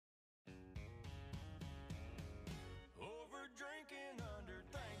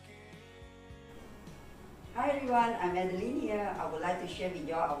Hi everyone, I'm Adeline here. I would like to share with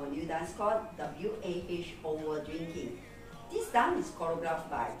you our new dance called WAH over Drinkin. This dance is choreographed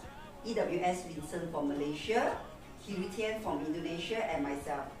by EWS Winson from Malaysia, Heru Tian from Indonesia, and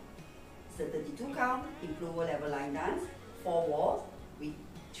myself. It's a 32 count, improver level line dance, 4 walls with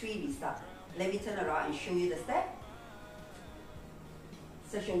 3 restart. Let me turn around and show you the step.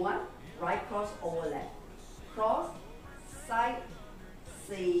 Section 1, right cross over left. Cross, side,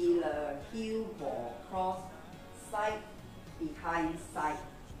 sailor, heel, ball, cross, side, behind, side,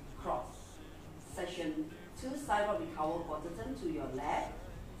 cross. Section 2, side rock recover quarter turn to your left,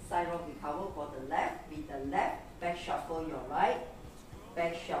 side rock recover quarter left, with the left, back shuffle your right,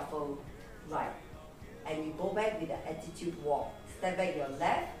 back shuffle right. And you go back with the attitude walk. Step back your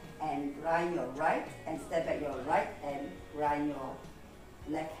left and grind your right, and step back your right and grind your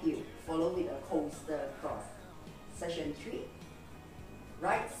left heel. Follow with a coaster cross. Section 3,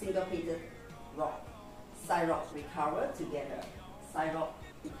 right syncopated rock, side rock recover together, side rock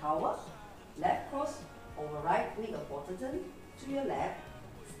recover, left cross over right, make a quarter turn to your left,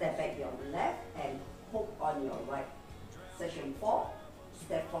 step back your left and hook on your right. Section 4,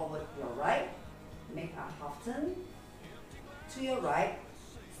 step forward your right, make a half turn to your right,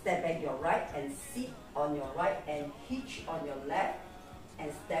 step back your right and sit on your right and hitch on your left,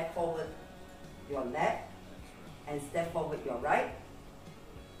 and step forward your left and step forward your right,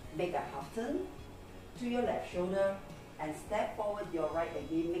 make a half turn to your left shoulder and step forward your right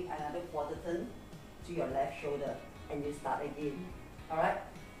again, make another quarter turn to your left shoulder, and you start again. Alright,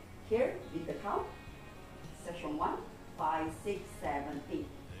 here with the count. Section 1, 5, 6, 7, 8.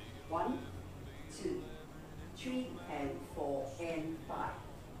 1, 2, 3 and 4 and 5,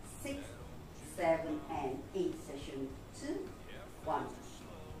 6, 7 and 8. Section 2, 1,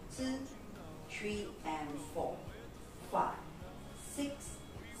 2, 3 and 4, 5, 6,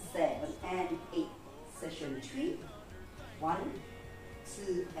 7 and 8. Section 3, 1,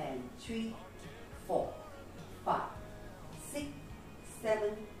 2 and 3, 4, 5, 6,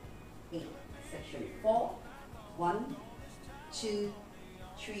 7, 8. Section 4, 1, 2,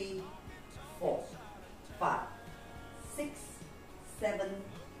 3, 4, 5, 6, 7,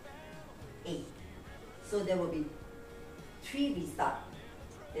 8. So there will be 3 restart.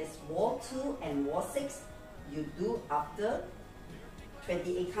 There's wall 2 and wall 6. You do after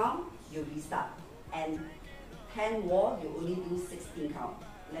 28 count, you restart. And 10 wall, you only do 16 count.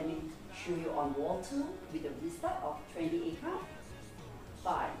 Let me show you on wall 2 with the restart of 28 count.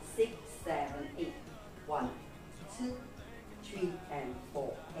 5, 6, 7, 8. 1, 2, 3 and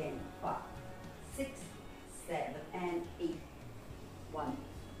 4 and 5, 6, 7 and 8. 1,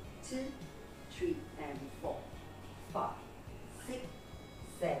 2, 3 and 4, 5, 6,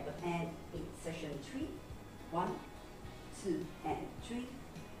 7 and 8. Section 3, 1, 2 and 3,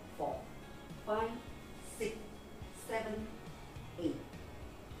 4, 5, 6, 7, 8.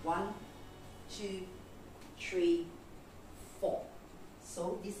 1, 2, 3, 4.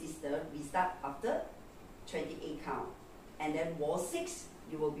 So this is the restart after 28 count. And then wall 6,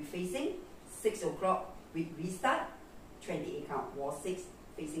 you will be facing 6 o'clock with restart 28 count. Wall 6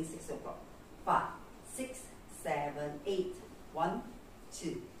 facing 6 o'clock. 5, 6, 7, 8. 1,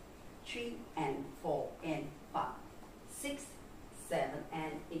 2, 3 and 4 and 5, 6, 7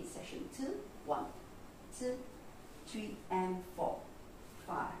 and 8. Section 2, 1, 2, 3 and 4,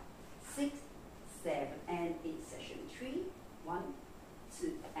 5, 6, 7 and 8. Section 3, 1,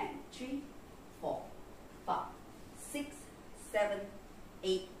 2 and 3, 4, 5, 6, 7,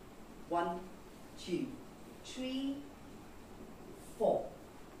 8. 1, 2, 3, 4.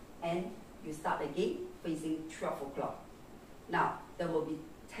 And you start again facing 12 o'clock. Now there will be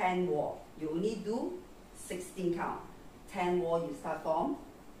 10 wall. You only do 16 count. 10 wall you start from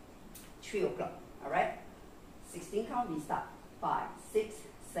 3 o'clock. Alright? 16 count restart. 5, 6,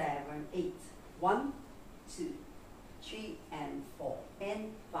 7, 8. 1, 2, 3 and 4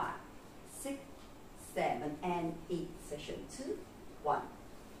 and 5, 6, 7 and 8. Section 2, 1,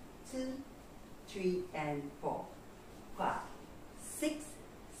 2, 3 and 4, 5, 6,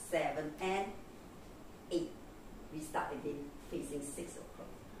 7 and 8. Restart again facing 6 o'clock.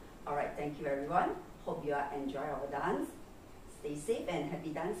 Alright, thank you everyone. Hope you enjoy our dance. Stay safe and happy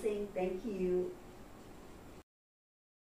dancing. Thank you.